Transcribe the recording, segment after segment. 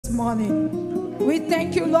morning. We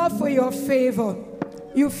thank you, Lord, for your favor.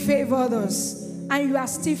 You favored us, and you are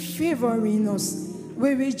still favoring us.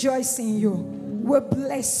 We rejoice in you. We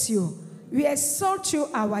bless you. We exalt you,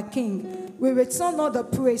 our King. We return all the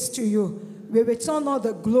praise to you. We return all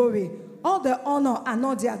the glory, all the honor, and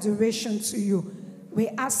all the adoration to you. We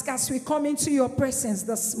ask as we come into your presence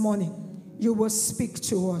this morning, you will speak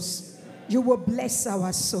to us. You will bless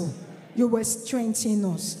our soul. You will strengthen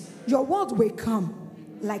us. Your word will come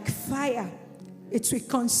like fire. It will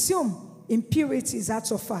consume impurities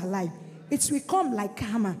out of our life. It will come like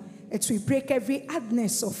hammer. It will break every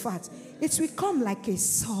hardness of heart. It will come like a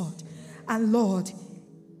sword. And Lord,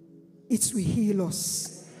 it will heal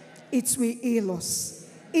us. It will heal us.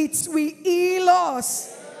 It will heal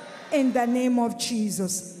us in the name of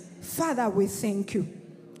Jesus. Father, we thank you.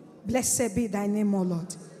 Blessed be thy name, O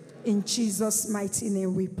Lord. In Jesus' mighty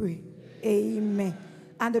name we pray. Amen.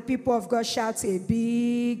 And the people of God shout a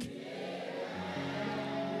big.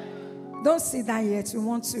 Don't sit down yet. We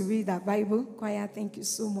want to read our Bible. Choir, thank you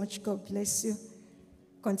so much. God bless you.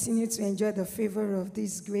 Continue to enjoy the favor of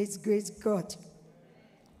this great, great God.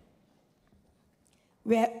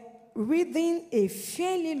 We're reading a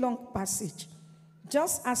fairly long passage,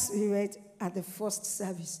 just as we read at the first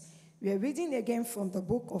service. We're reading again from the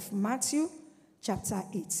book of Matthew, chapter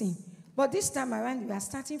 18. But this time around, we are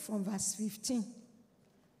starting from verse 15.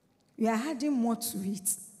 We are adding more to it.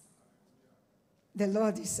 The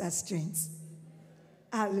Lord is our strength.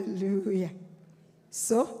 Hallelujah.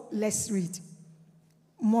 So, let's read.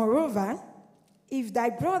 Moreover, if thy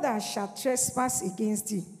brother shall trespass against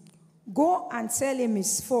thee, go and tell him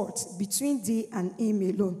his fault between thee and him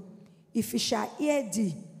alone. If he shall hear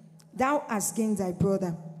thee, thou hast gained thy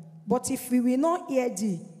brother. But if he will not hear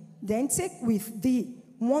thee, then take with thee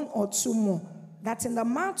one or two more, that in the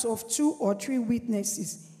mouth of 2 or 3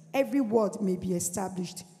 witnesses every word may be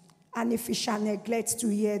established. And if he shall neglect to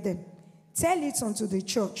hear them, tell it unto the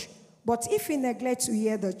church. But if he neglect to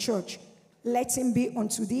hear the church, let him be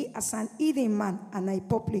unto thee as an heathen man and a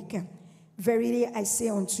publican. Verily I say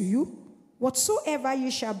unto you, whatsoever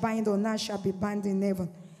you shall bind on earth shall be bound in heaven,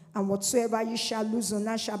 and whatsoever you shall loose on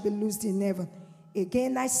earth shall be loosed in heaven.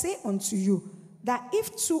 Again I say unto you, that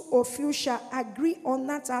if 2 of you shall agree on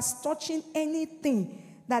that as touching anything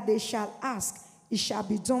that they shall ask, it shall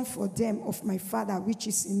be done for them of my Father which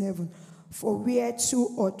is in heaven. For where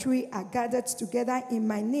 2 or 3 are gathered together in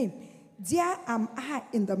my name, there am I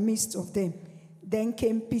in the midst of them. Then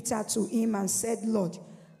came Peter to him and said, Lord,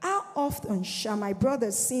 how often shall my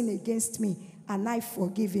brother sin against me, and I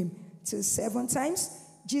forgive him? Till 7 times?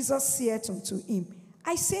 Jesus saith unto him,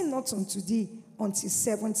 I say not unto thee until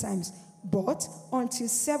 7 times, but until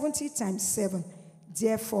 70 times 7.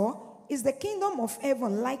 Therefore is the kingdom of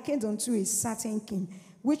heaven likened unto a certain king,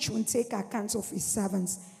 which will take account of his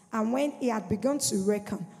servants. And when he had begun to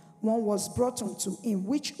reckon, one was brought unto him,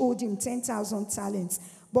 which owed him 10,000 talents.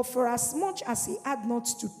 But for as much as he had not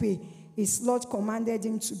to pay, his Lord commanded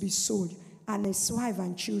him to be sold, and his wife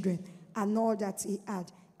and children, and all that he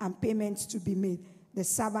had, and payment to be made. The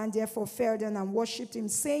servant therefore fell down and worshipped him,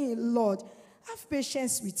 saying, Lord, have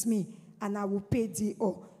patience with me, and I will pay thee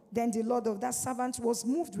all. Then the Lord of that servant was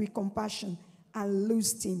moved with compassion, and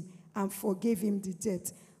loosed him, and forgave him the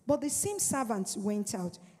debt. But the same servant went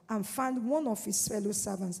out, and found one of his fellow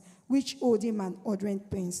servants, which owed him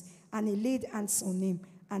 100 pence. And he laid hands on him,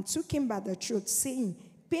 and took him by the throat, saying,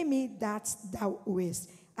 Pay me that thou owest.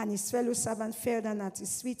 And his fellow servant fell down at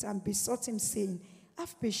his feet, and besought him, saying,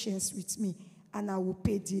 Have patience with me, and I will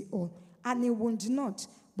pay thee all. And he would not,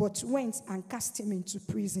 but went and cast him into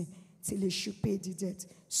prison, till he should pay the debt.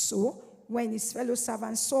 So, when his fellow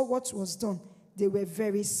servants saw what was done, they were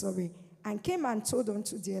very sorry, and came and told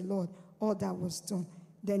unto their Lord all that was done.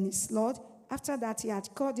 Then his Lord, after that he had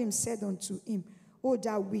called him, said unto him, O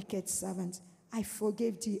thou wicked servant, I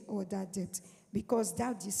forgave thee all that debt, because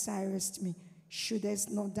thou desirest me.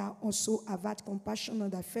 Shouldest not thou also have had compassion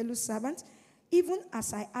on thy fellow servant, even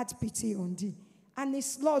as I had pity on thee? And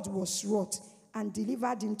his Lord was wroth, and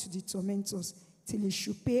delivered him to the tormentors, till he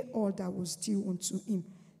should pay all that was due unto him.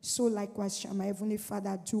 So likewise shall my heavenly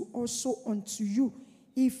Father do also unto you,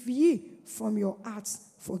 if ye from your hearts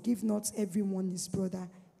forgive not everyone his brother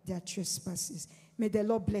their trespasses. May the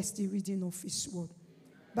Lord bless the reading of his word.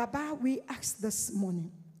 Baba, we ask this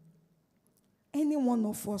morning, any one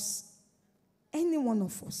of us in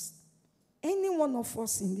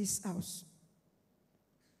this house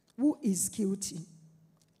who is guilty,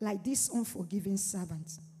 like this unforgiving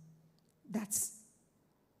servant, that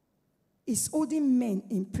is holding men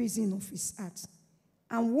in prison of his heart,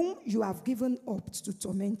 and whom you have given up to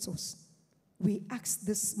torment us, we ask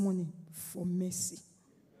this morning for mercy.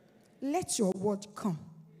 let your word come.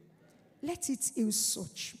 Let it heal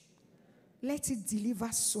such. Let it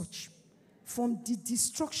deliver such from the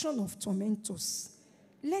destruction of tormentors.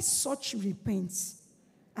 Let such repent,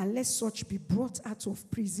 and let such be brought out of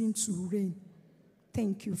prison to reign.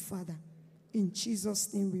 Thank you, Father. In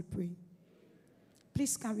Jesus' name we pray.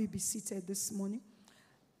 Please, can we be seated this morning?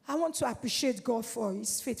 I want to appreciate God for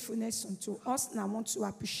his faithfulness unto us, and I want to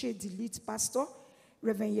appreciate the lead pastor,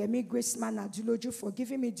 Reverend Yemi Graceman Aduloju, for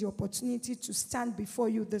giving me the opportunity to stand before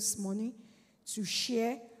you this morning to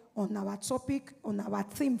share on our topic, on our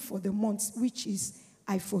theme for the month, which is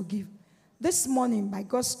I Forgive. This morning, by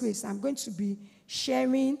God's grace, I'm going to be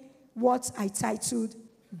sharing what I titled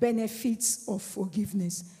Benefits of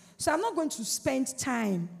Forgiveness. So I'm not going to spend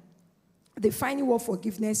time defining what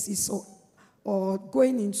forgiveness is or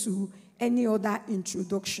going into any other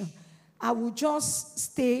introduction. I will just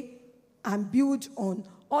stay and build on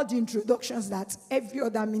all the introductions that every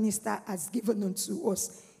other minister has given unto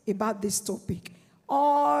us about this topic.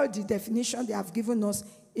 All the definition they have given us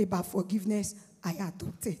about forgiveness, I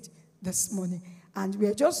adopted this morning. And we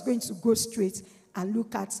are just going to go straight and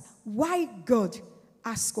look at why God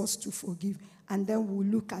asks us to forgive. And then we'll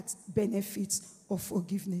look at benefits of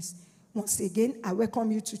forgiveness. Once again, I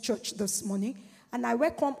welcome you to church this morning. And I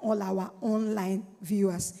welcome all our online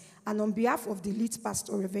viewers. And on behalf of the lead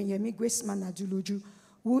pastor, Reverend Yemi Graceman Aduloju,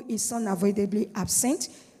 who is unavoidably absent,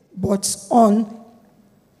 but on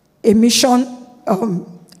a mission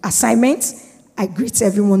assignment, I greet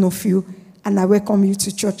every one of you. And I welcome you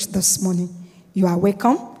to church this morning. You are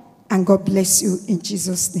welcome, and God bless you in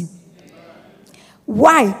Jesus' name.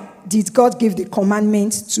 Why did God give the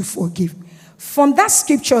commandment to forgive? From that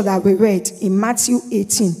scripture that we read in Matthew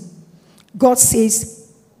 18, God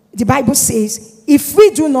says, the Bible says, if we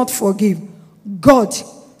do not forgive, God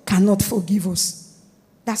cannot forgive us.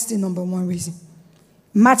 That's the number one reason.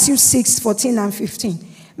 Matthew 6, 14 and 15.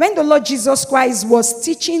 When the Lord Jesus Christ was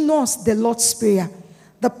teaching us the Lord's Prayer,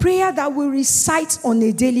 the prayer that we recite on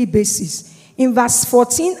a daily basis, in verse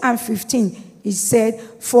 14 and 15, he said,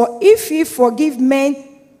 For if ye forgive men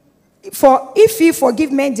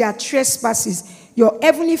their trespasses, your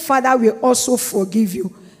heavenly Father will also forgive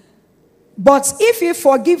you. But if ye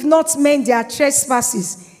forgive not men their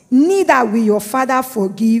trespasses, neither will your Father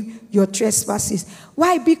forgive your trespasses.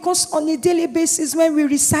 Why? Because on a daily basis, when we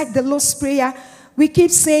recite the Lord's Prayer, we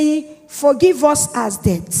keep saying, forgive us as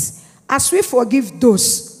debts, as we forgive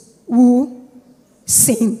those who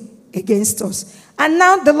sin against us. And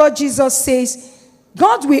now the Lord Jesus says,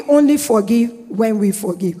 God will only forgive when we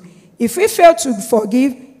forgive. If we fail to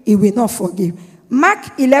forgive, he will not forgive.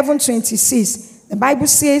 Mark 11:26, the Bible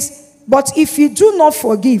says, but if you do not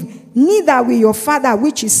forgive, neither will your Father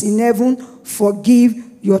which is in heaven forgive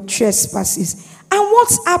your trespasses. And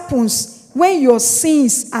what happens when your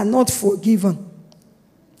sins are not forgiven?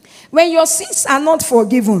 When your sins are not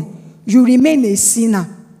forgiven, you remain a sinner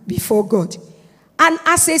before God. And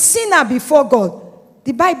as a sinner before God,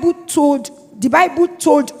 the Bible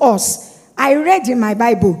told us, I read in my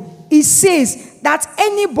Bible, it says that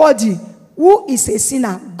anybody who is a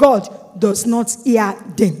sinner, God does not hear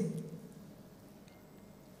them.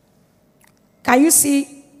 Can you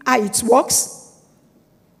see how it works?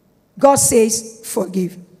 God says,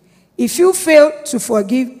 forgive. If you fail to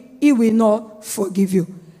forgive, he will not forgive you.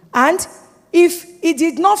 And if he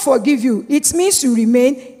did not forgive you, it means you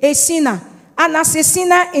remain a sinner. And as a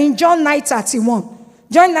sinner, in John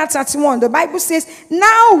 9:31, the Bible says,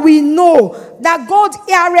 now we know that God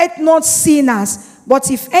heareth not sinners,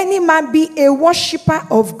 but if any man be a worshipper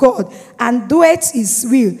of God and doeth his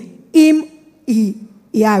will, him he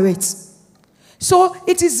heareth. So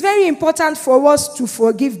it is very important for us to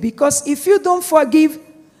forgive, because if you don't forgive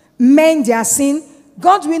men their sin,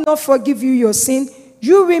 God will not forgive you your sin.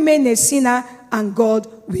 You remain a sinner and God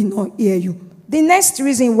will not hear you. The next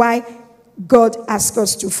reason why God asks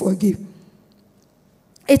us to forgive,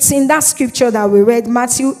 it's in that scripture that we read,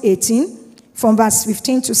 Matthew 18, from verse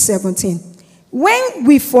 15 to 17. When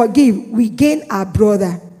we forgive, we gain our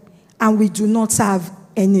brother, and we do not have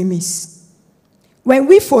enemies. When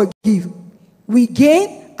we forgive, we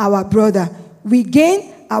gain our brother, we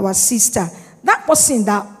gain our sister. That person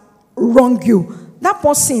that wronged you, that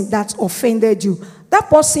person that offended you, that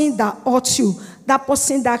person that hurt you, that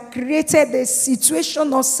person that created a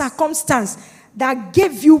situation or circumstance that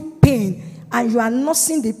gave you pain, and you are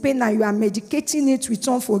nursing the pain and you are medicating it with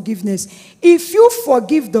unforgiveness. If you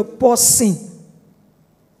forgive the person,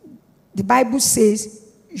 the Bible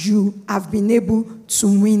says you have been able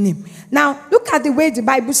to win him. Now, look at the way the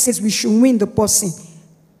Bible says we should win the person.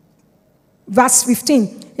 Verse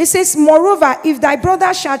 15. It says, moreover, if thy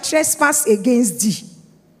brother shall trespass against thee,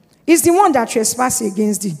 is the one that trespassed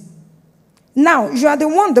against thee. Now, you are the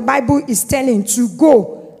one the Bible is telling to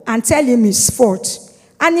go and tell him his fault.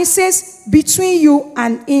 And it says, between you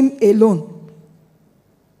and him alone.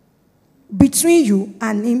 Between you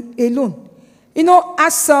and him alone. You know,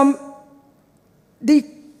 as the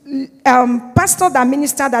pastor that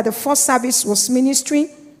ministered at the first service was ministering,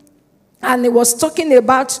 and he was talking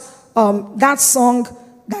about that song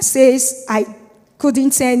that says, I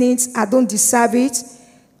couldn't earn it, I don't deserve it.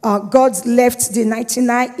 God left the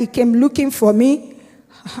 99, he came looking for me.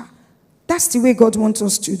 That's the way God wants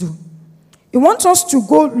us to do. He wants us to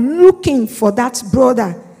go looking for that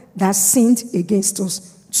brother that sinned against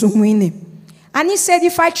us to win him. And he said,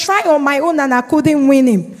 if I try on my own and I couldn't win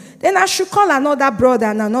him, then I should call another brother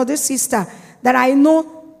and another sister that I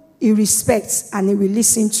know he respects and he will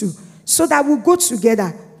listen to, so that we'll go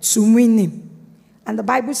together to win him. And the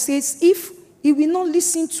Bible says, if he will not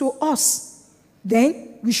listen to us,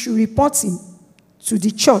 then we should report him to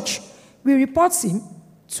the church. We report him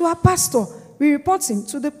to our pastor. We report him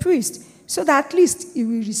to the priest, so that at least he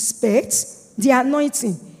will respect the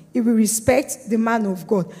anointing. He will respect the man of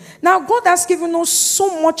God. Now, God has given us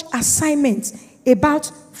so much assignment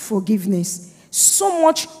about forgiveness. So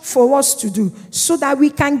much for us to do, so that we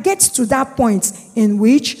can get to that point in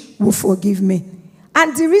which we forgive me.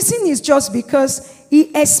 And the reason is just because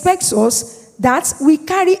he expects us that we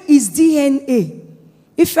carry his DNA.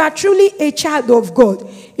 If you are truly a child of God,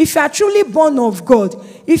 if you are truly born of God,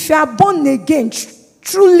 if you are born again,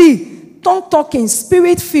 truly tongue-talking,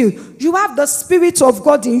 spirit-filled, you have the Spirit of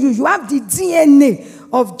God in you, you have the DNA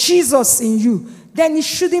of Jesus in you, then it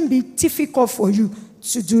shouldn't be difficult for you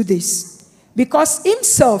to do this. Because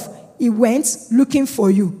himself, he went looking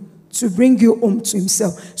for you to bring you home to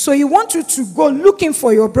himself. So he wants you to go looking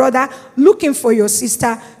for your brother, looking for your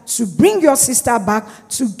sister, to bring your sister back,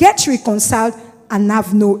 to get reconciled and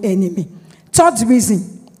have no enemy. Third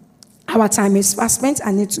reason, our time is fast spent,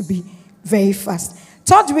 I need to be very fast.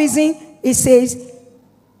 Third reason is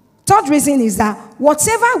that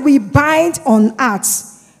whatever we bind on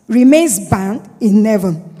earth remains bound in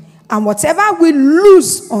heaven. And whatever we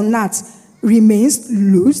lose on earth remains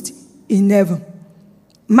loosed in heaven.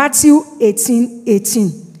 Matthew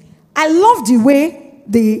 18:18. I love the way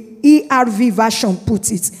the ERV version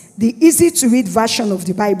puts it. The easy-to-read version of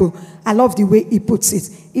the Bible. I love the way he puts it.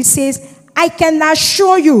 It says, I can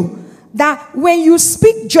assure you that when you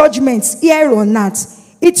speak judgments here on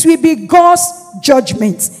earth, it will be God's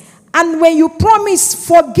judgment. And when you promise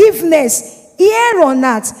forgiveness here on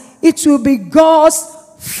earth, it will be God's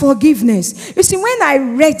forgiveness. You see, when I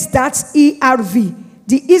read that ERV,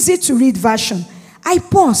 the easy-to-read version, I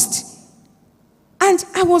paused. And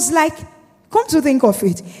I was like, come to think of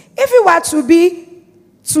it, if it were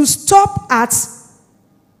to stop at,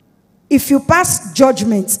 if you pass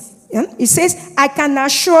judgment, it says, I can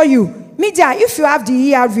assure you. Media, if you have the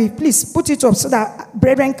ERV, please put it up so that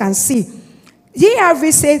brethren can see. The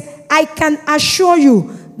ERV says, I can assure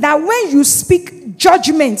you that when you speak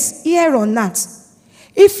judgments here on earth,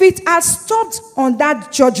 if it has stopped on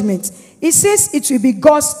that judgment, it says it will be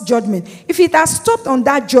God's judgment. If it has stopped on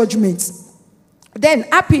that judgment, then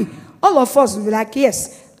happy, all of us will be like,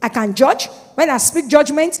 yes, I can judge. When I speak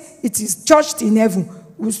judgment, it is judged in heaven.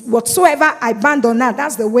 Whatsoever I bind on earth,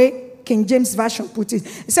 that's the way King James Version put it.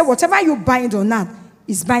 It said, whatever you bind on earth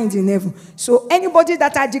is bind in heaven. So anybody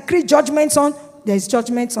that I decree judgments on, there is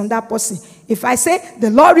judgment on that person. If I say,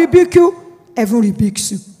 the Lord rebuke you, heaven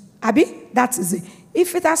rebukes you. Abi, that is it.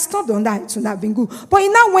 If it has stopped on that, it would have been good. But he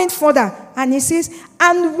now went further and he says,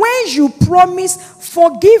 and when you promise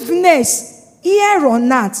forgiveness here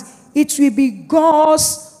on earth, it will be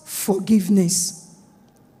God's forgiveness.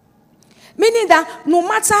 Meaning that no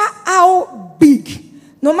matter how big,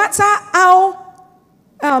 no matter how,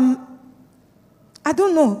 I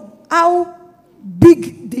don't know, how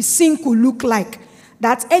big the sin could look like,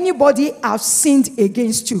 that anybody has sinned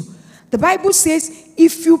against you, the Bible says,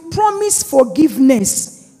 if you promise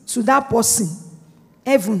forgiveness to that person,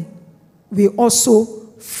 heaven will also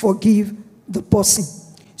forgive the person.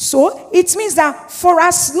 So it means that for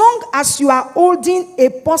as long as you are holding a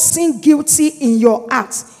person guilty in your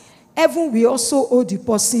heart, heaven will also hold the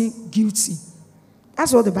person guilty.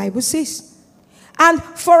 That's what the Bible says. And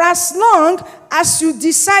for as long as you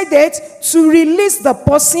decided to release the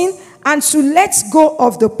person and to let go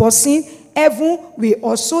of the person, heaven will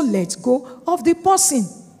also let go of the person.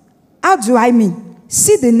 How do I mean?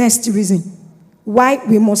 See the next reason why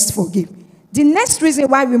we must forgive. The next reason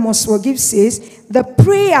why we must forgive says, the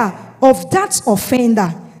prayer of that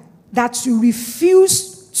offender that you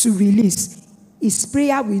refuse to release his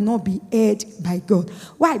prayer will not be heard by God.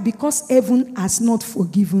 Why? Because heaven has not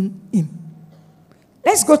forgiven him.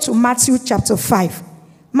 Let's go to Matthew chapter 5.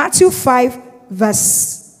 Matthew 5,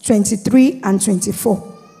 verse 23 and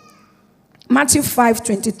 24. Matthew 5,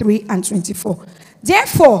 23 and 24.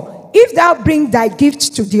 Therefore, if thou bring thy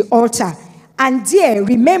gift to the altar, and there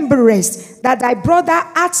rememberest that thy brother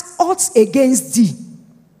hath aught against thee,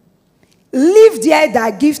 leave there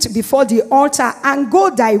thy gift before the altar, and go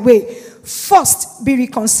thy way. First be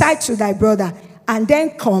reconciled to thy brother, and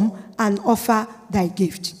then come and offer thy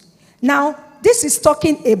gift. Now, this is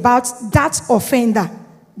talking about that offender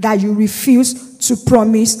that you refuse to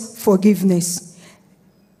promise forgiveness.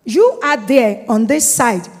 You are there on this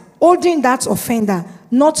side, holding that offender,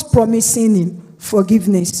 not promising him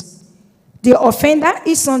forgiveness. The offender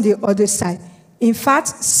is on the other side. In fact,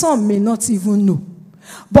 some may not even know.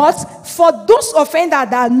 But for those offenders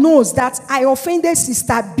that knows that I offended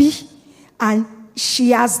Sister B, and she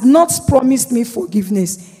has not promised me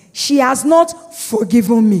forgiveness, she has not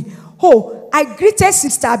forgiven me. Oh, I greeted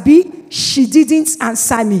Sister B, she didn't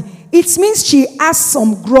answer me. It means she has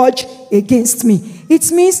some grudge against me.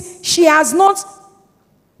 It means she has not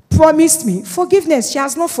promised me forgiveness. She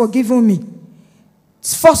has not forgiven me.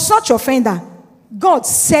 For such offender, God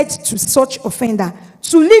said to such offender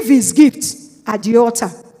to leave his gift at the altar.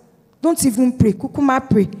 Don't even pray. Kukuma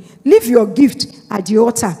pray. Leave your gift at the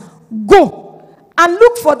altar. Go and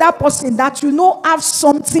look for that person that you know have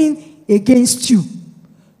something against you,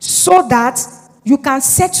 so that you can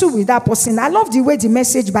settle with that person. I love the way the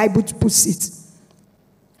Message Bible puts it.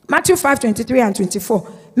 Matthew 5, 23 and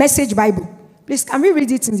 24. Message Bible. Please, can we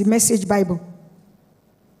read it in the Message Bible?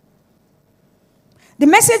 The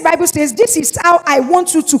Message Bible says, this is how I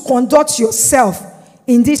want you to conduct yourself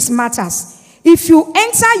in these matters. If you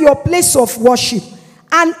enter your place of worship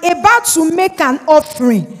and about to make an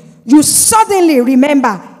offering, you suddenly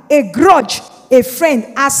remember a grudge a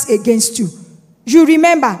friend has against you. You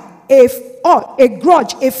remember a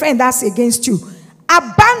grudge a friend has against you.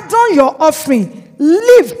 Abandon your offering.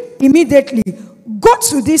 Leave immediately. Go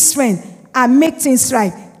to this friend and make things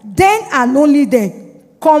right. Then and only then,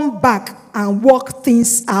 come back and work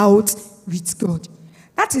things out with God.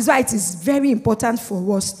 That is why it is very important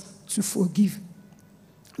for us to forgive.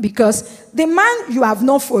 Because the man you have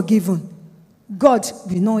not forgiven, God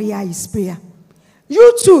will not hear his prayer.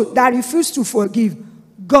 You too that refuse to forgive,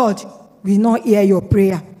 God will not hear your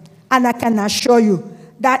prayer. And I can assure you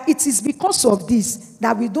that it is because of this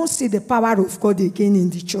that we don't see the power of God again in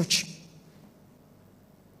the church.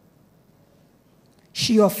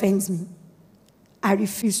 She offends me. I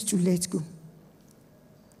refuse to let go.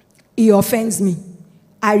 He offends me.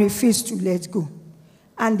 I refuse to let go.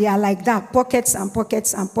 And they are like that, pockets and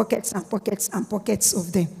pockets and pockets and pockets and pockets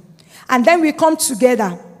of them. And then we come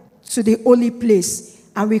together to the holy place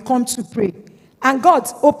and we come to pray. And God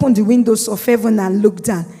opened the windows of heaven and looked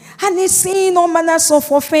down. And he's seeing all manners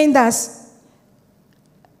of offenders.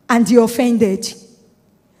 And the offended,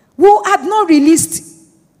 who had not released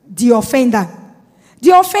the offender.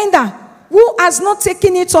 The offender who has not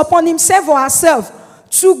taken it upon himself or herself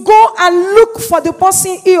to go and look for the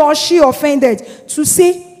person he or she offended, to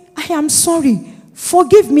say, I am sorry,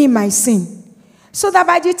 forgive me my sin. So that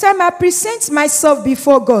by the time I present myself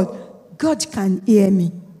before God, God can hear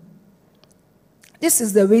me. This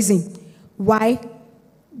is the reason why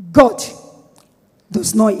God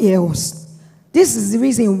does not hear us. This is the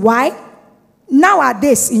reason why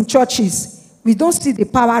nowadays in churches, we don't see the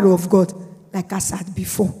power of God like I said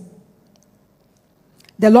before.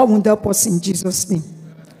 The Lord will help us in Jesus' name.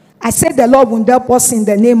 I said the Lord will help us in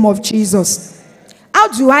the name of Jesus. How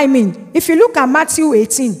do I mean? If you look at Matthew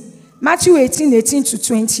 18, 18 to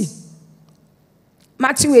 20.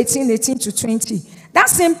 Matthew 18, 18 to 20. That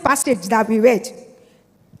same passage that we read.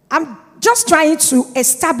 I'm just trying to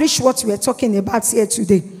establish what we are talking about here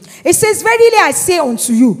today. It says, verily I say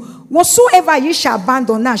unto you, whatsoever ye shall bind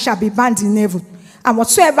on earth shall be bound in heaven, and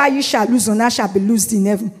whatsoever ye shall loose on earth shall be loosed in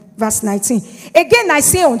heaven. Verse 19. Again I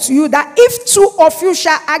say unto you that if two of you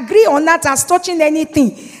shall agree on earth as touching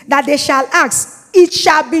anything that they shall ask, it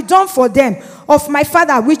shall be done for them of my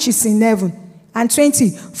Father which is in heaven. And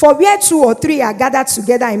 20. For where 2 or 3 are gathered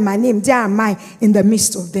together in my name, there am I in the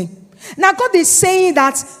midst of them. Now God is saying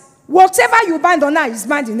that whatever you bind on earth is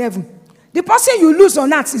bound in heaven. The person you lose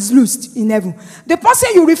on earth is loosed in heaven. The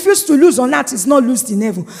person you refuse to lose on earth is not loosed in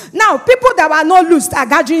heaven. Now, people that were not loosed are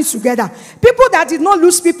gathering together. People that did not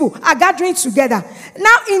lose people are gathering together.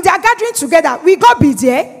 Now, in their gathering together, will God be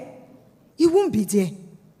there? He won't be there.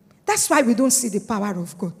 That's why we don't see the power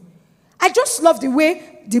of God. I just love the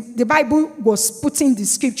way the Bible was putting the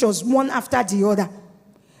scriptures one after the other.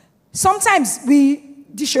 Sometimes we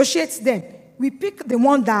dissociate them. We pick the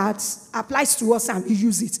one that applies to us and we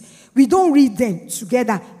use it. We don't read them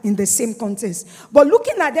together in the same context. But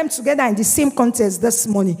looking at them together in the same context this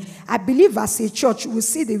morning, I believe as a church, we'll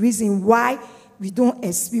see the reason why we don't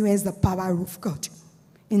experience the power of God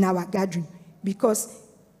in our gathering. Because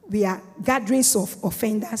we are gatherings of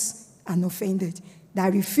offenders and offended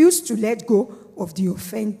that refuse to let go of the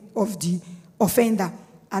offender.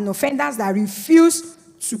 And offenders that refuse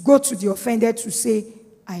to go to the offender to say,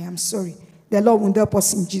 I am sorry. The Lord will help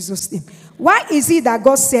us in Jesus' name. Why is it that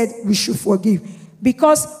God said we should forgive?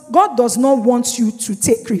 Because God does not want you to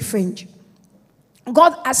take revenge.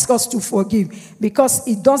 God asks us to forgive because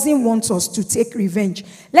He doesn't want us to take revenge.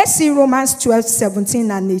 Let's see Romans 12,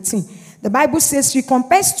 17 and 18. The Bible says,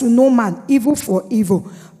 recompense to no man evil for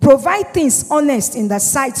evil. Provide things honest in the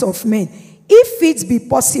sight of men. If it be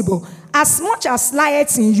possible, as much as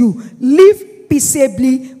lieth in you, live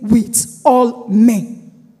peaceably with all men.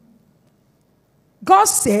 God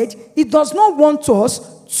said He does not want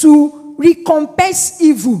us to recompense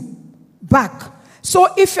evil back. So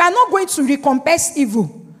if you are not going to recompense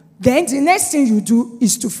evil, then the next thing you do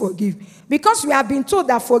is to forgive. Because we have been told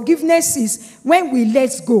that forgiveness is when we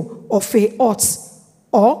let go of a hurt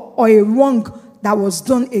or a wrong that was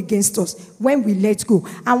done against us. When we let go.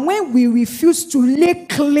 And when we refuse to lay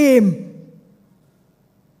claim.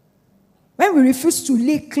 When we refuse to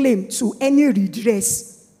lay claim to any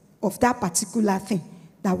redress of that particular thing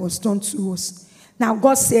that was done to us. Now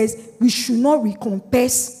God says we should not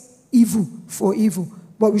recompense evil for evil,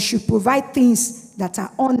 but we should provide things that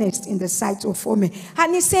are honest in the sight of all men.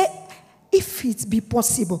 And He said, if it be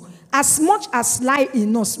possible, as much as lie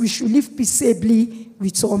in us, we should live peaceably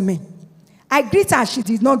with all men. I greet her, she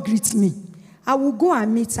did not greet me. I will go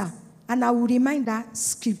and meet her, and I will remind her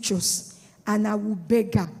scriptures, and I will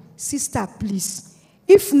beg her, sister, please,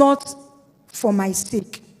 if not for my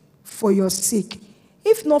sake, for your sake.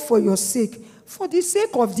 If not for your sake, for the sake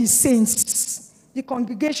of the saints, the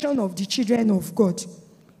congregation of the children of God,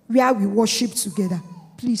 where we worship together,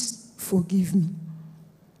 please forgive me.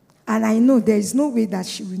 And I know there is no way that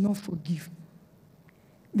she will not forgive.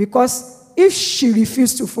 Because if she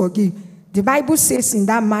refused to forgive, the Bible says in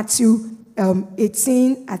that Matthew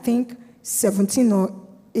 18, I think 17 or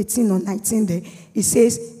 18 or 19 there, it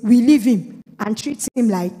says, we leave him and treat him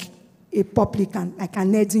like a publican, like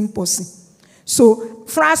an earthly person. So,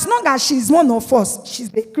 for as long as she's one of us,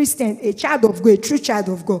 she's a Christian, a child of God, a true child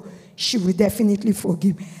of God, she will definitely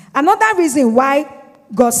forgive. Another reason why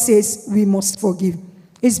God says we must forgive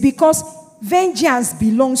is because vengeance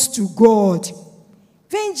belongs to God.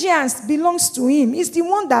 Vengeance belongs to Him. He's the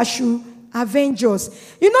one that should avenge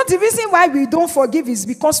us. You know, the reason why we don't forgive is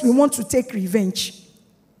because we want to take revenge.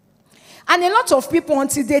 And a lot of people,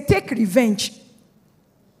 until they take revenge,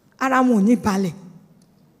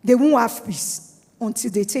 they won't have peace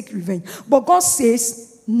until they take revenge. But God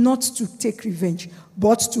says not to take revenge,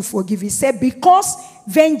 but to forgive. He said, because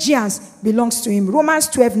vengeance belongs to Him. Romans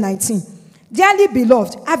 12, 19. Dearly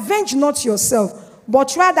beloved, avenge not yourself,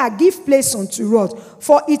 but rather give place unto wrath.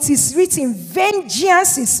 For it is written,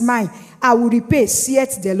 vengeance is mine, I will repay,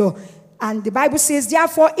 saith the Lord. And the Bible says,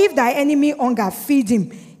 therefore, if thy enemy hunger, feed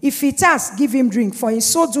him. If it has, give him drink. For in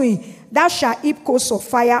so doing, thou shalt heap coals of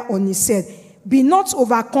fire on his head. Be not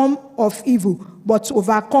overcome of evil, but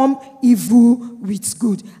overcome evil with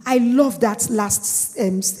good. I love that last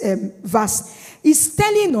verse. It's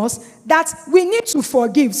telling us that we need to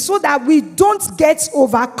forgive so that we don't get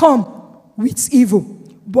overcome with evil,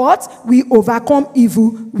 but we overcome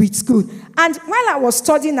evil with good. And while I was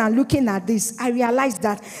studying and looking at this, I realized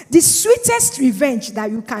that the sweetest revenge that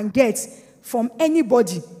you can get from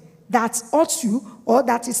anybody that hurts you, or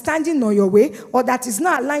that is standing on your way, or that is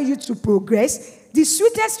not allowing you to progress, the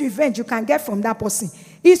sweetest revenge you can get from that person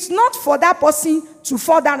is not for that person to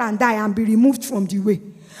fall down and die and be removed from the way,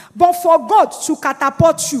 but for God to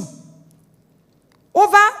catapult you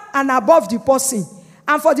over and above the person,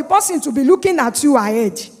 and for the person to be looking at you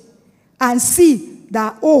ahead and see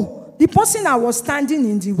that, oh, the person I was standing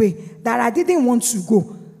in the way that I didn't want to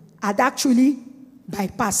go had actually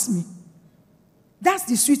bypassed me. That's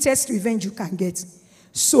the sweetest revenge you can get.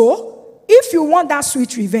 So, if you want that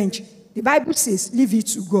sweet revenge, the Bible says, leave it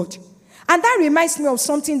to God. And that reminds me of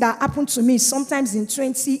something that happened to me sometimes in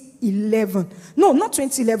 2011. No, not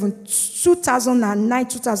 2011, 2009,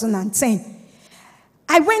 2010.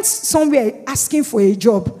 I went somewhere asking for a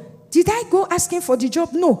job. Did I go asking for the job?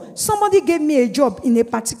 No. Somebody gave me a job in a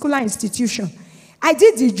particular institution. I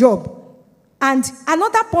did the job. And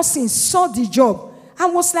another person saw the job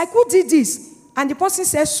and was like, who did this? And the person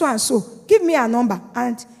said, so and so, give me a number.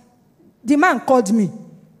 And the man called me.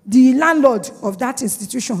 the landlord of that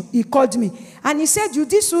institution, he called me. And he said, you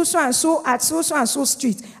did so and so at so and so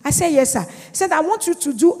street. I said, yes, sir. He said, I want you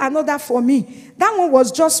to do another for me. That one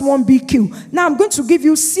was just 1 BQ. Now I'm going to give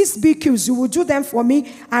you 6 BQs. You will do them for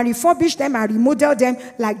me and refurbish them and remodel them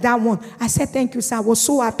like that one. I said, thank you, sir. I was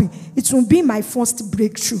so happy. It will be my first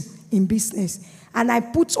breakthrough in business. And I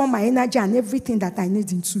put all my energy and everything that I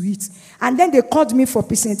need into it. And then they called me for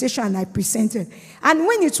presentation and I presented. And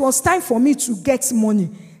when it was time for me to get money,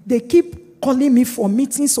 they keep calling me for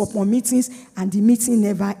meetings upon meetings, and the meeting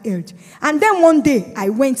never held. And then one day, I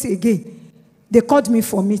went again. They called me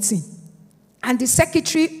for meeting. And the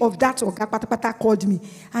secretary of that Oga Patapata called me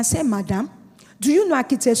and said, Madam, do you know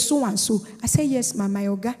architect so and so? I said, yes, my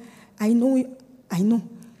Oga. I know.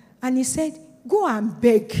 And he said, go and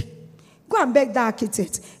beg. Go and beg the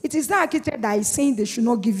architect. It is the architect that is saying they should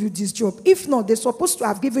not give you this job. If not, they're supposed to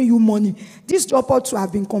have given you money. This job ought to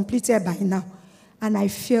have been completed by now. And I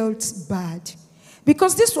felt bad.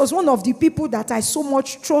 Because this was one of the people that I so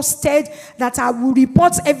much trusted that I would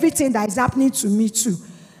report everything that is happening to me to.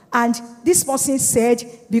 And this person said,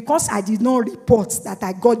 because I did not report that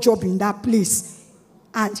I got job in that place.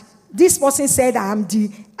 And this person said, I am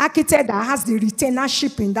the architect that has the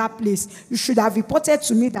retainership in that place. You should have reported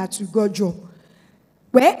to me that you got job.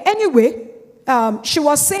 Well, anyway, she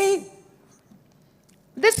was saying,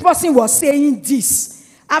 this person was saying this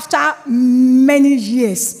after many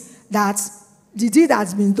years that the deed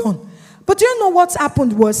has been done. But do you know what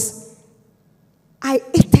happened was, I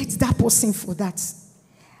hated that person for that.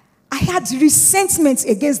 I had resentment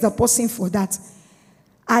against the person for that.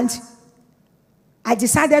 And I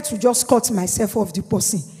decided to just cut myself off the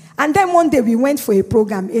person. And then one day we went for a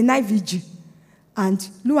program, a night vigil. And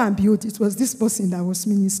lo and behold, it was this person that was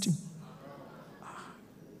ministering.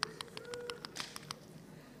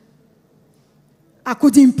 I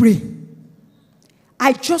couldn't pray.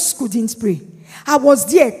 I just couldn't pray. I was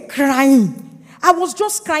there crying. I was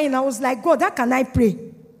just crying. I was like, God, how can I pray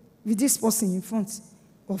with this person in front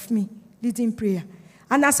of me, leading prayer?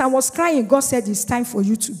 And as I was crying, God said, it's time for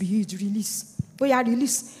you to be healed. Release. Oh yeah,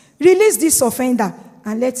 release. Release this offender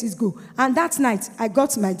and let it go. And that night, I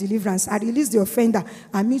got my deliverance. I released the offender,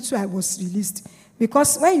 and me too, I was released.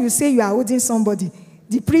 Because when you say you are holding somebody,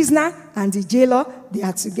 the prisoner and the jailer, they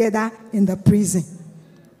are together in the prison.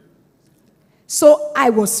 So I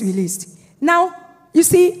was released. Now, you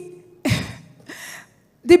see,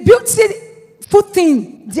 the beautiful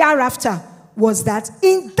thing thereafter was that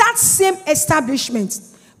in that same establishment,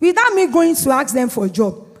 without me going to ask them for a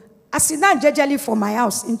job, I sit down jejely for my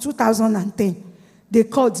house in 2010. They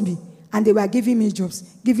called me and they were giving me jobs,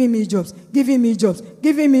 giving me jobs, giving me jobs,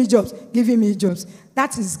 giving me jobs, giving me jobs.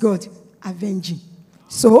 That is God avenging.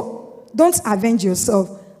 So, don't avenge yourself.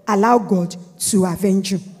 Allow God to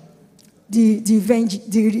avenge you.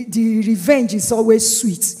 The revenge is always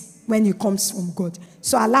sweet when it comes from God.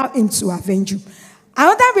 So allow him to avenge you.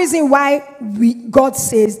 Another reason why God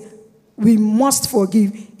says we must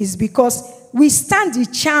forgive is because we stand the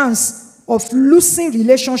chance of losing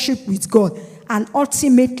relationship with God and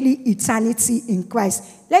ultimately eternity in Christ.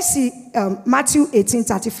 Let's see Matthew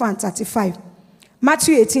 18:34 and 35.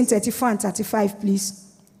 Matthew 18:34 and 35, please.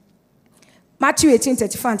 Matthew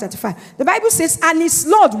 18:34 and 35. The Bible says, and his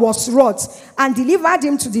Lord was wroth and delivered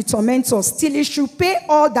him to the tormentors till he should pay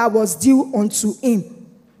all that was due unto him.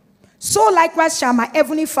 So likewise shall my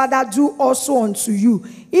heavenly Father do also unto you,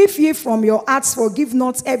 if ye from your hearts forgive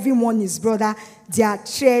not everyone his brother their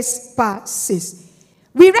trespasses.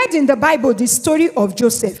 We read in the Bible the story of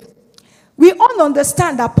Joseph. We all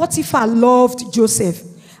understand that Potiphar loved Joseph.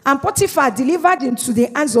 And Potiphar delivered into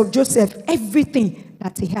the hands of Joseph everything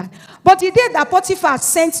that he had. But the day that Potiphar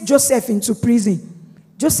sent Joseph into prison,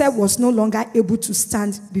 Joseph was no longer able to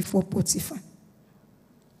stand before Potiphar.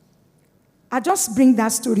 I just bring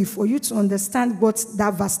that story for you to understand what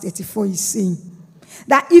that verse 34 is saying.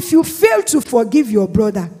 That if you fail to forgive your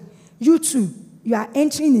brother, you too, you are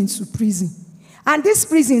entering into prison. And this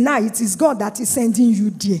prison now, it is God that is sending you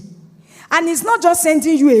there. And he's not just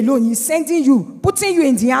sending you alone, he's sending you, putting you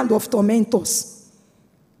in the hand of tormentors.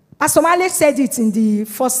 Pastor Male said it in the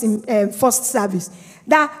first service,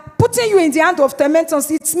 that putting you in the hand of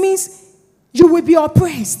tormentors, it means you will be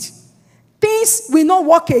oppressed. Things will not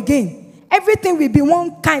work again. Everything will be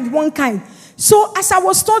one kind. So as I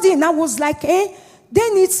was studying, I was like, then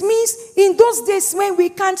it means in those days when we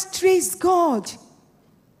can't trace God,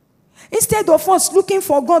 instead of us looking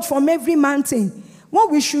for God from every mountain, what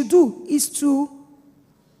we should do is to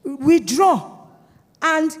withdraw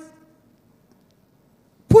and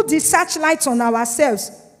put the searchlight on ourselves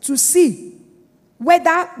to see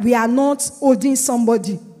whether we are not holding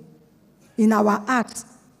somebody in our heart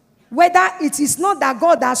Whether it is not that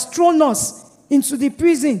God has thrown us into the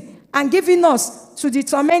prison and given us to the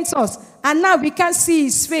tormentors, and now we can't see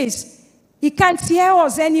his face. He can't hear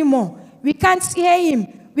us anymore. We can't hear him.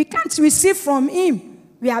 We can't receive from him.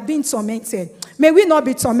 We are being tormented. May we not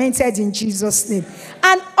be tormented in Jesus' name.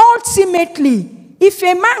 And ultimately, if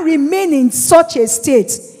a man remain in such a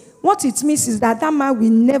state, what it means is that that man will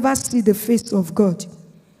never see the face of God.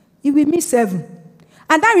 He will miss heaven.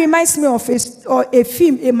 And that reminds me of a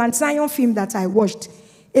film, a Mount Zion film that I watched.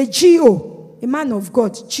 A GO, a man of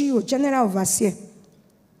God, GO, General Overseer.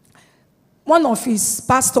 One of his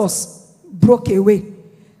pastors broke away,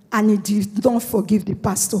 and he did not forgive the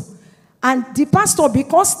pastor. And the pastor,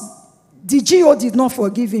 because the GO did not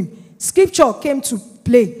forgive him, scripture came to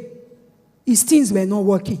play. His things were not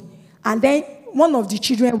working. And then one of the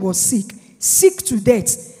children was sick to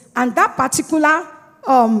death. And that particular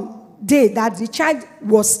day that the child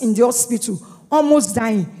was in the hospital, almost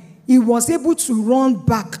dying, he was able to run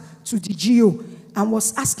back to the GO and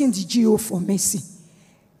was asking the GO for mercy.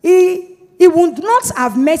 He would not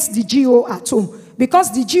have met the GO at home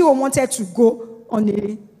because the GO wanted to go on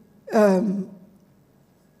a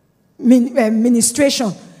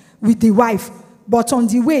ministration with the wife. But on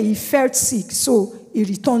the way, he felt sick, so he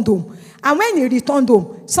returned home. And when he returned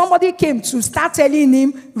home, somebody came to start telling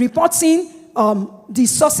him, reporting the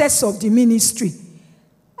success of the ministry.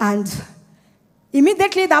 And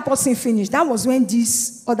immediately that person finished. That was when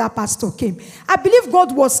this other pastor came. I believe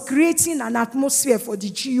God was creating an atmosphere for the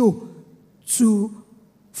GO to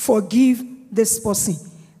forgive this person.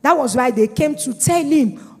 That was why they came to tell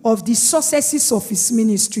him of the successes of his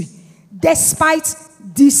ministry, despite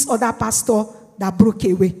this other pastor that broke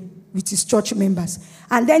away with his church members.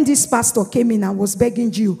 And then this pastor came in and was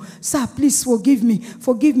begging you, sir, please forgive me.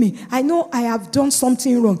 Forgive me. I know I have done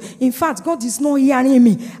something wrong. In fact, God is not hearing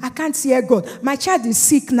me. I can't hear God. My child is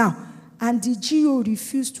sick now. And the GO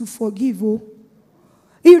refused to forgive. Oh,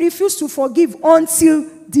 he refused to forgive until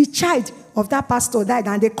the child of that pastor died.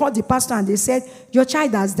 And they called the pastor and they said, your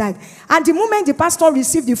child has died. And the moment the pastor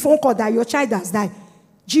received the phone call that your child has died,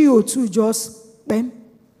 GO too just, bam.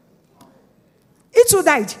 He too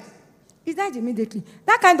died. He died immediately.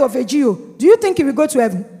 That kind of a GO, do you think he will go to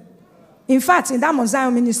heaven? In fact, in that Mount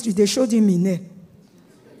Zion ministry, they showed him in there.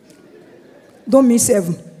 Don't miss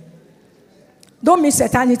heaven. Don't miss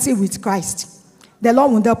eternity with Christ. The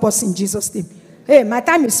Lord will help us in Jesus' name. Hey, my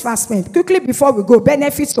time is fast spent. Quickly before we go,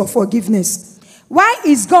 benefits of forgiveness. Why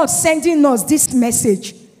is God sending us this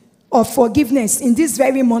message of forgiveness in this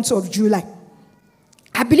very month of July?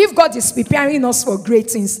 I believe God is preparing us for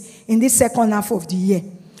great things in this second half of the year.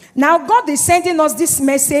 Now, God is sending us this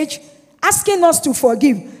message, asking us to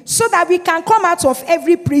forgive, so that we can come out of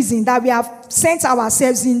every prison that we have sent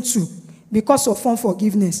ourselves into because of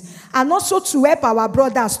unforgiveness. And also to help our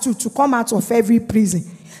brothers too to come out of every prison.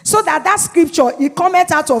 So that scripture, he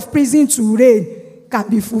cometh out of prison to reign, can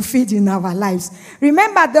be fulfilled in our lives.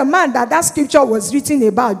 Remember the man that scripture was written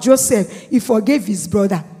about, Joseph, he forgave his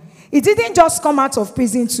brother. He didn't just come out of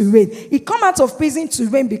prison to reign. He came out of prison to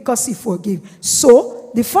reign because he forgave.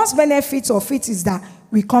 So, the first benefit of it is that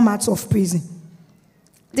we come out of prison.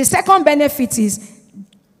 The second benefit is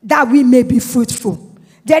that we may be fruitful.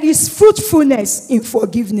 There is fruitfulness in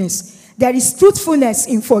forgiveness. There is fruitfulness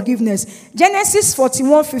in forgiveness. Genesis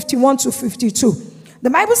 41, 51 to 52. The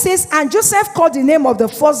Bible says, and Joseph called the name of the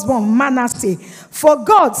firstborn Manasseh, for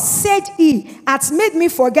God, said he, hath made me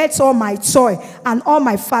forget all my toil and all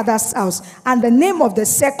my father's house. And the name of the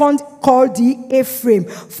second called he Ephraim,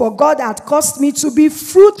 for God hath caused me to be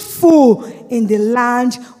fruitful in the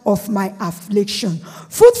land of my affliction.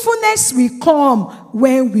 Fruitfulness will come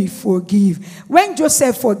when we forgive. When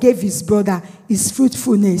Joseph forgave his brother, his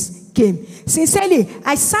fruitfulness came. Sincerely,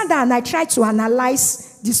 I sat down and I tried to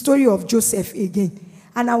analyze the story of Joseph again.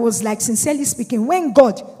 And I was like, sincerely speaking, when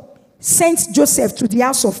God sent Joseph to the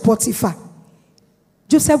house of Potiphar,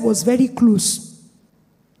 Joseph was very close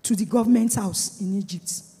to the government house in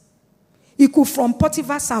Egypt. He could, from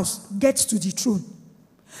Potiphar's house, get to the throne.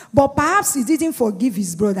 But perhaps he didn't forgive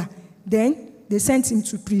his brother. Then they sent him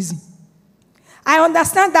to prison. I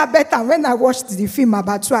understand that better when I watched the film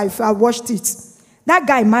about Twice. I watched it. That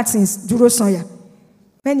guy, Martins, Duro Sonya,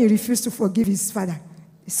 when he refused to forgive his father,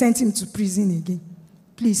 they sent him to prison again.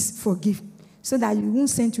 Please forgive, so that he won't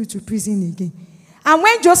send you to prison again. And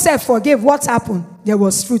when Joseph forgave, what happened? There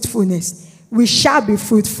was fruitfulness. We shall be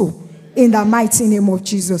fruitful in the mighty name of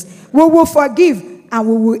Jesus. We will forgive and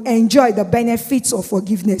we will enjoy the benefits of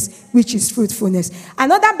forgiveness, which is fruitfulness.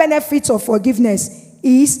 Another benefit of forgiveness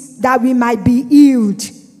is that we might be healed.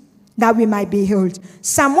 That we might be healed.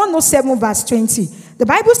 Psalm 107 verse 20. The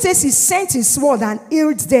Bible says he sent his word and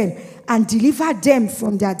healed them and delivered them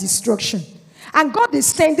from their destruction. And God is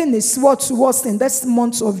sending his word to us in this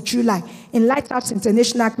month of July in Lighthouse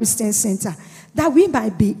International Christian Center, that we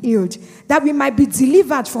might be healed, that we might be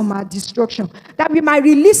delivered from our destruction, that we might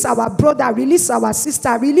release our brother, release our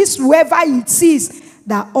sister, release whoever it is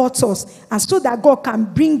that hurt us, and so that God can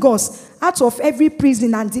bring us out of every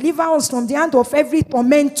prison and deliver us from the hand of every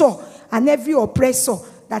tormentor and every oppressor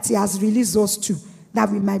that he has released us to, that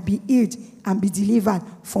we might be healed and be delivered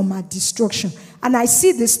from our destruction. And I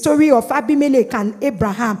see the story of Abimelech and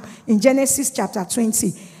Abraham in Genesis chapter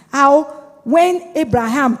 20. How when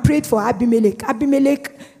Abraham prayed for Abimelech, Abimelech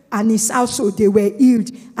and his household, they were healed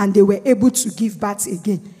and they were able to give birth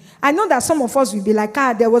again. I know that some of us will be like,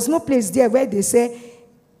 there was no place there where they say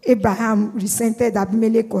Abraham resented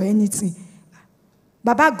Abimelech or anything.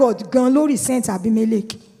 Baba God, God resent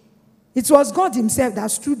Abimelech. It was God himself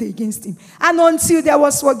that stood against him. And until there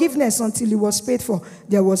was forgiveness, until he was paid for,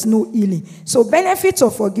 there was no healing. So benefits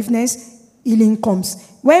of forgiveness, healing comes.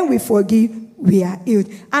 When we forgive, we are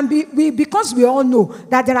healed. And because we all know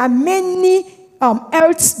that there are many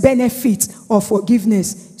health benefits of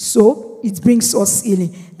forgiveness, so it brings us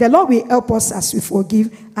healing. The Lord will help us as we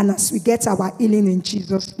forgive and as we get our healing in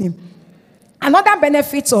Jesus' name. Another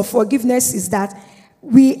benefit of forgiveness is that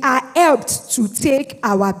we are helped to take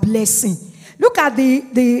our blessing. Look at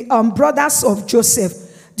the brothers of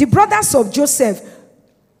Joseph. The brothers of Joseph,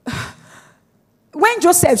 when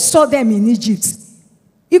Joseph saw them in Egypt,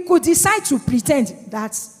 he could decide to pretend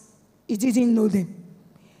that he didn't know them.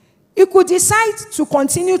 He could decide to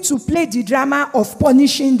continue to play the drama of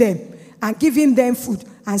punishing them and giving them food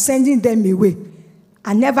and sending them away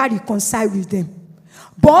and never reconcile with them.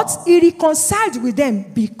 But he reconciled with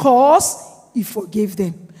them because he forgave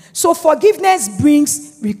them. So forgiveness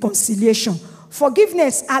brings reconciliation.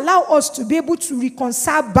 Forgiveness allows us to be able to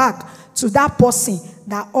reconcile back to that person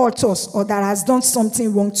that hurt us or that has done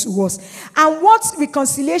something wrong to us. And what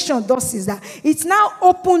reconciliation does is that it now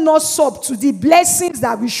opens us up to the blessings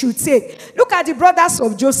that we should take. Look at the brothers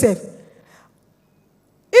of Joseph.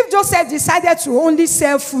 If Joseph decided to only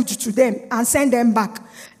sell food to them and send them back,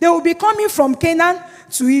 they will be coming from Canaan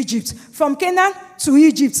to Egypt, from Canaan to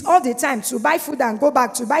Egypt all the time to buy food and go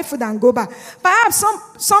back, to buy food and go back. Perhaps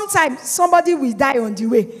sometime somebody will die on the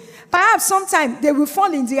way. Perhaps sometime they will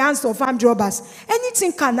fall in the hands of armed robbers.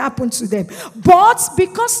 Anything can happen to them. But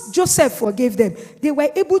because Joseph forgave them, they were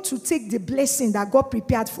able to take the blessing that God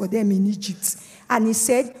prepared for them in Egypt. And he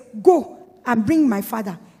said, go and bring my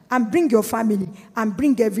father, and bring your family, and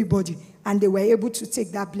bring everybody. And they were able to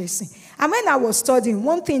take that blessing. And when I was studying,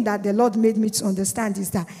 one thing that the Lord made me to understand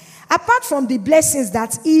is that apart from the blessings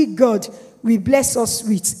that He, God, will bless us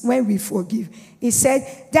with when we forgive, He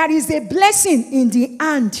said, there is a blessing in the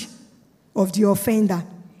hand of the offender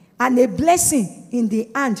and a blessing in the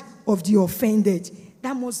hand of the offended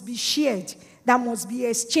that must be shared, that must be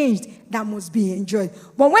exchanged, that must be enjoyed.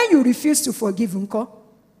 But when you refuse to forgive,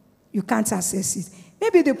 you can't access it.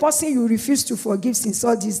 Maybe the person you refuse to forgive since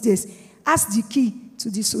all these days has the key to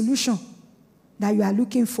the solution that you are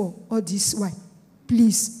looking for all this while.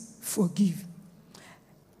 Please forgive.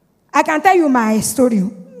 I can tell you my story.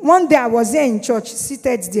 One day I was there in church,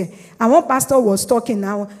 seated there, and one pastor was talking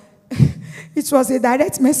now. It was a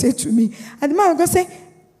direct message to me. And the man was going to say,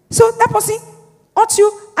 so that person hurt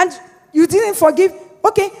you and you didn't forgive?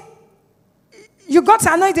 Okay. You got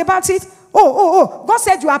annoyed about it? Oh. God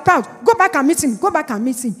said you are proud. Go back and meet him. Go back and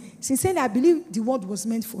meet him. Sincerely, I believe the word was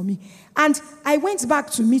meant for me. And I went back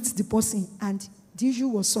to meet the person, and the issue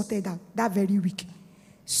was sorted out that very week.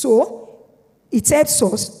 So, it helps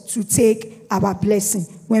us to take our blessing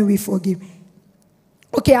when we forgive.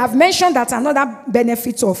 Okay, I've mentioned that another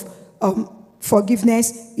benefit of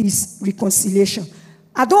forgiveness is reconciliation.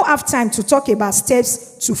 I don't have time to talk about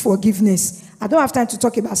steps to forgiveness.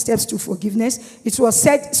 It was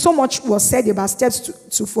said, so much was said about steps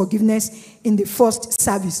to forgiveness in the first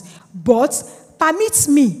service. But permit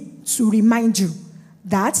me to remind you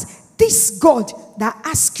that this God that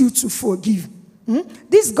asks you to forgive,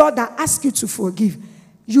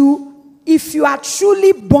 if you are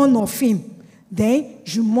truly born of Him, then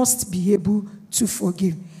you must be able to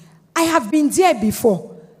forgive. I have been there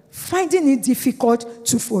before, finding it difficult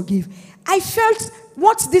to forgive. I felt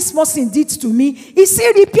what this person did to me is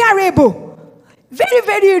irreparable. Very,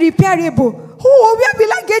 very irreparable. Oh, where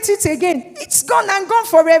will I get it again? It's gone and gone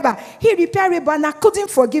forever. Irreparable, and I couldn't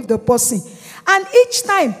forgive the person. And each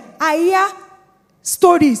time I hear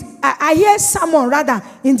stories, I hear sermon rather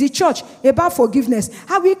in the church about forgiveness,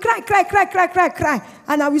 I will cry.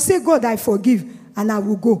 And I will say, God, I forgive. And I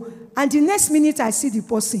will go. And the next minute I see the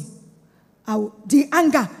person. the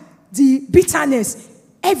anger, the bitterness,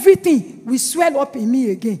 everything will swell up in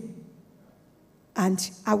me again.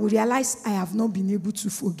 And I will realize I have not been able to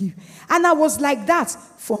forgive. And I was like that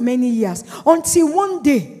for many years. Until one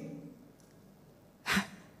day,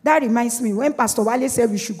 that reminds me, when Pastor Wale said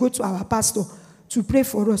we should go to our pastor to pray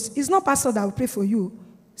for us. It's not pastor that will pray for you.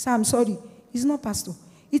 So I'm sorry. It's not pastor.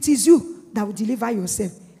 It is you that will deliver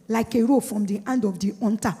yourself like a rope from the hand of the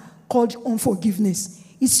hunter called unforgiveness.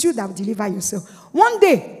 It's you that will deliver yourself. One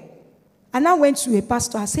day, and I went to a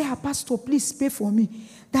pastor. I said, Pastor, please pray for me.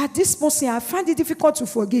 That this person, I find it difficult to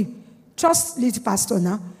forgive. Trust lead pastor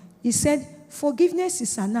now. He said, forgiveness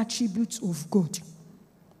is an attribute of God.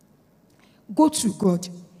 Go to God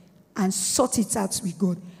and sort it out with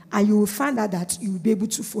God. And you will find out that you will be able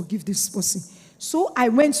to forgive this person. So I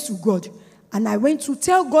went to God. And I went to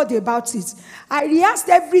tell God about it. I rehearsed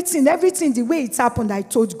everything the way it happened. I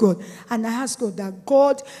told God. And I asked God that,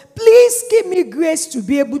 God, please give me grace to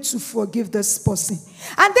be able to forgive this person.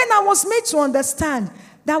 And then I was made to understand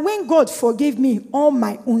that when God forgave me all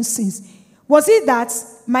my own sins, was it that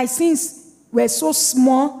my sins were so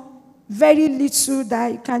small, very little,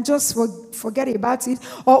 that you can just forget about it?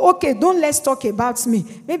 Or, okay, let's talk about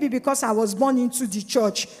me. Maybe because I was born into the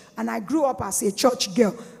church and I grew up as a church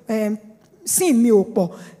girl. Sin me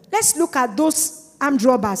opo. Let's look at those armed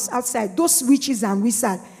robbers outside, those witches and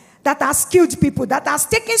wizards that has killed people, that has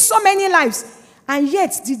taken so many lives. And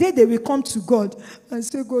yet, the day they will come to God and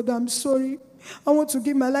say, God, I'm sorry. I want to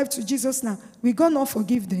give my life to Jesus now. Will God not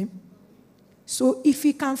forgive them? So if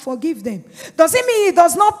he can forgive them, does it mean he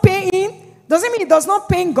does not pay him? Does it mean he does not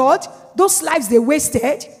pay God those lives they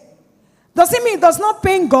wasted? Does it mean he does not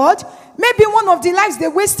pay God? Maybe one of the lives they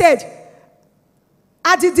wasted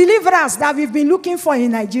are the deliverers that we've been looking for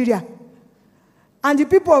in Nigeria. And the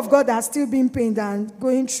people of God are still being pained and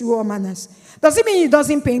going through all manners. Does it mean he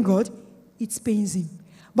doesn't pain God? It pains him.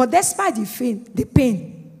 But despite the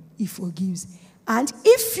pain, he forgives. And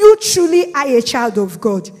if you truly are a child of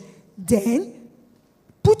God, then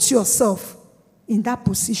put yourself in that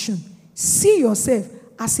position. See yourself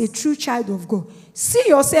as a true child of God. See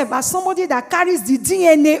yourself as somebody that carries the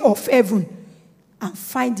DNA of heaven and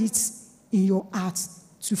find it in your heart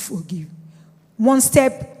to forgive. One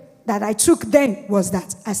step that I took then was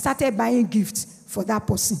that I started buying gifts for that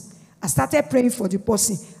person. I started praying for the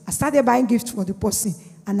person. I started buying gifts for the person.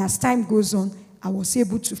 And as time goes on, I was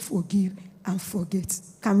able to forgive and forget.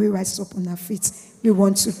 Can we rise up on our feet? We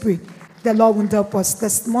want to pray. The Lord will help us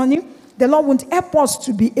this morning. The Lord will help us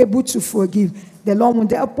to be able to forgive. The Lord will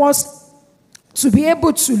help us to be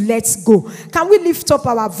able to let go. Can we lift up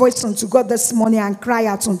our voice unto God this morning and cry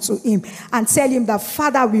out unto him and tell him that,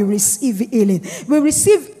 Father, we receive healing. We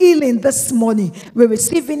receive healing this morning. We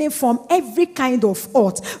receive healing from every kind of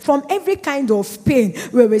hurt, from every kind of pain.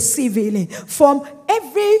 We receive healing from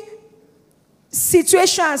every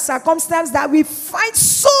situation and circumstance that we find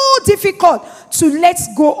so difficult to let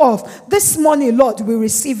go of. This morning, Lord, we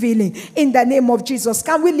receive healing in the name of Jesus.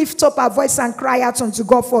 Can we lift up our voice and cry out unto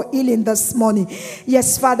God for healing this morning?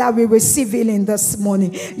 Yes, Father, we receive healing this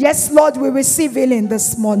morning. Yes, Lord, we receive healing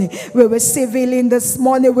this morning. We receive healing this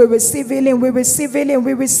morning. We receive healing. We receive healing.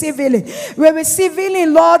 We receive healing. We receive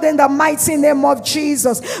healing, Lord, in the mighty name of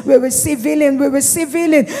Jesus. We receive healing. We receive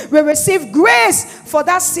healing. We receive grace for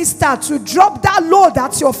that sister to drop that load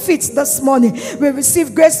at your feet this morning. We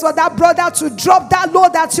receive grace for that brother to drop that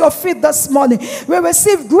load at your feet this morning. We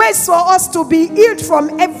receive grace for us to be healed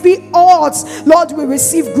from every hurt. Lord, we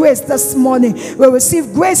receive grace this morning. We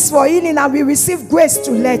receive grace for healing, and we receive grace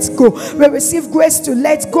to let go. We receive grace to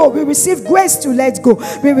let go. We receive grace to let go.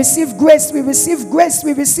 We receive grace. We receive grace.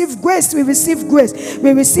 We receive grace. We receive grace.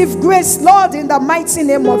 We receive grace, Lord, in the mighty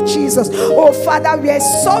name of Jesus. Oh, Father, we are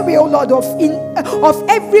sorry, oh Lord, of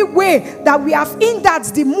every way that we have hindered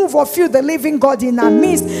the move of you, the living God, in our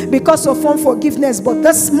midst because of unforgiveness. But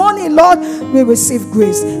this morning, Lord, we receive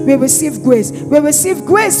grace. We receive grace. We receive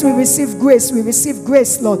grace. We receive grace. We receive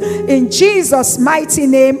grace, Lord. In Jesus' mighty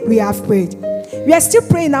name, we have prayed. We are still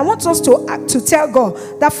praying. I want us to tell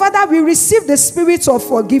God that, Father, we receive the spirit of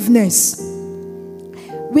forgiveness.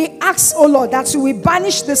 We ask, oh Lord, that you will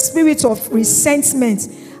banish the spirit of resentment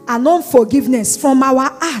and unforgiveness from our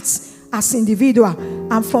hearts as individual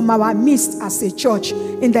and from our midst as a church,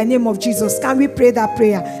 in the name of Jesus. Can we pray that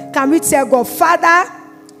prayer? Can we tell God, Father,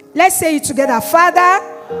 let's say it together,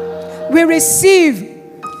 Father, we receive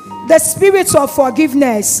the spirit of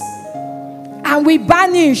forgiveness and we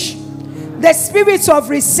banish the spirit of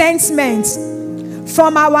resentment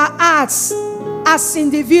from our hearts as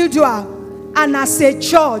individual and as a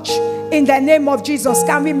church, in the name of Jesus.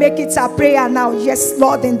 Can we make it a prayer now? Yes,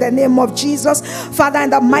 Lord, in the name of Jesus. Father, in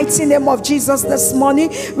the mighty name of Jesus, this morning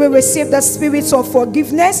we receive the spirit of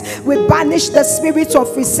forgiveness. We banish the spirit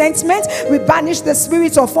of resentment. We banish the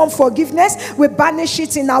spirit of unforgiveness. We banish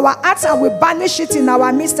it in our hearts and we banish it in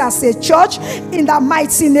our midst as a church, in the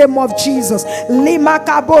mighty name of Jesus. Lima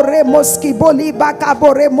kabore moskibo liba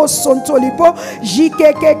kabore mosontolipo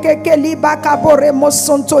jikekeke liba kabore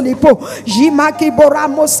mosontolipo jimaki bora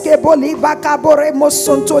moskebo liba kabore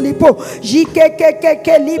mosontolipo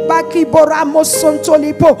jikekeke liba kibora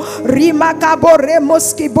mosontolipo rima kabore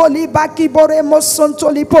moskibo liba kibore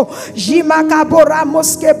mosontolipo jimaka bora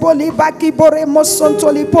moskebo liba kibore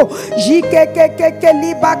mosontolipo jikekeke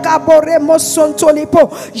liba kabore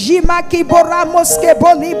mosontolipo jimaki bora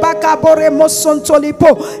moskebo liba kabore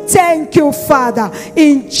mosontolipo. Thank you, Father.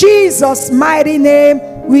 In Jesus' mighty name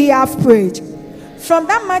we have prayed. From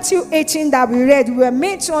that Matthew 18 that we read, we were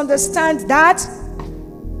made to understand that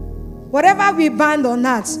whatever we bind on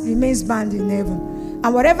earth remains bound in heaven,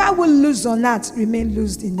 and whatever we lose on earth remains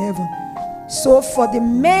loosed in heaven. So for the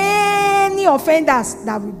many offenders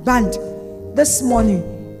that we banned this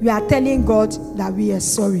morning, we are telling God that we are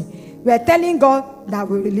sorry. We are telling God that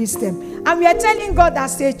we release them. And we are telling God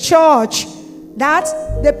as a church that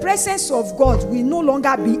the presence of God will no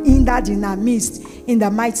longer be hindered in our midst, in the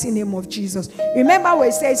mighty name of Jesus. Remember what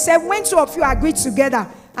he said, when two of you agree together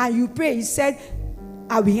and you pray, he said,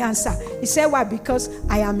 I will answer. He said, why? Because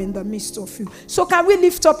I am in the midst of you. So can we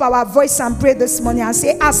lift up our voice and pray this morning and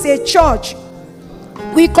say, as a church,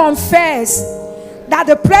 we confess that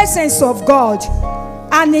the presence of God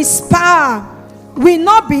and his power will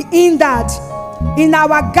not be hindered in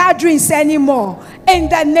our gatherings anymore. In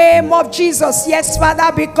the name of Jesus. Yes,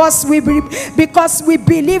 Father, because we believe,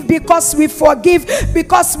 because we forgive,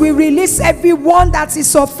 because we release everyone that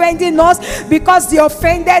is offending us, because the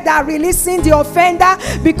offended are releasing the offender,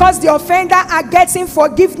 because the offender are getting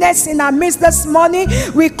forgiveness in our midst this morning.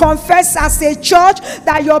 We confess as a church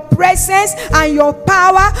that your presence and your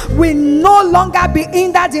power will no longer be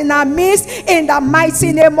hindered in our midst, in the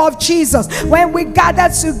mighty name of Jesus. When we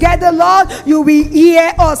gather together, Lord, you will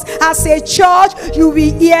hear us. As a church, you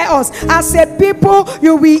will hear us. As a people,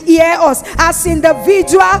 you will hear us. As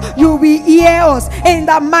individual, you will hear us. In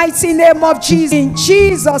the mighty name of Jesus. In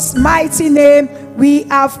Jesus' mighty name, we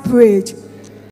have prayed.